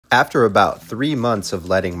After about 3 months of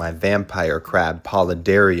letting my vampire crab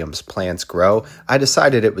Polydarium's plants grow, I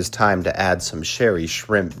decided it was time to add some sherry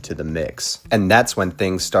shrimp to the mix. And that's when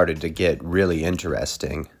things started to get really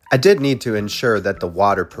interesting. I did need to ensure that the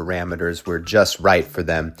water parameters were just right for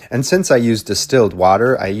them, and since I used distilled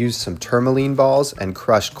water, I used some tourmaline balls and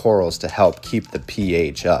crushed corals to help keep the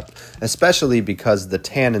pH up, especially because the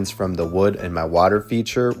tannins from the wood in my water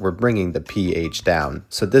feature were bringing the pH down,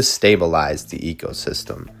 so this stabilized the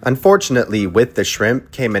ecosystem. Unfortunately, with the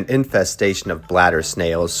shrimp came an infestation of bladder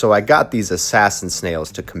snails, so I got these assassin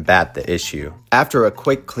snails to combat the issue. After a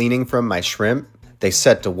quick cleaning from my shrimp, they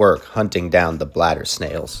set to work hunting down the bladder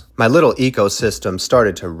snails. My little ecosystem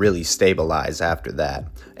started to really stabilize after that.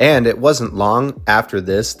 And it wasn't long after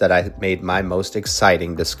this that I made my most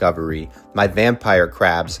exciting discovery. My vampire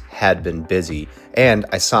crabs had been busy, and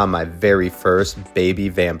I saw my very first baby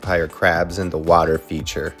vampire crabs in the water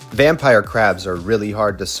feature. Vampire crabs are really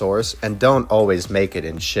hard to source and don't always make it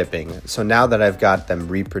in shipping, so now that I've got them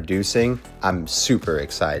reproducing, I'm super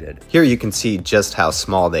excited. Here you can see just how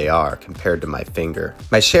small they are compared to my finger.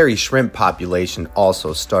 My sherry shrimp population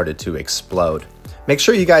also started to explode. Make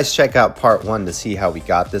sure you guys check out part 1 to see how we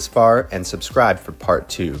got this far, and subscribe for part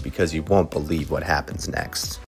 2 because you won't believe what happens next.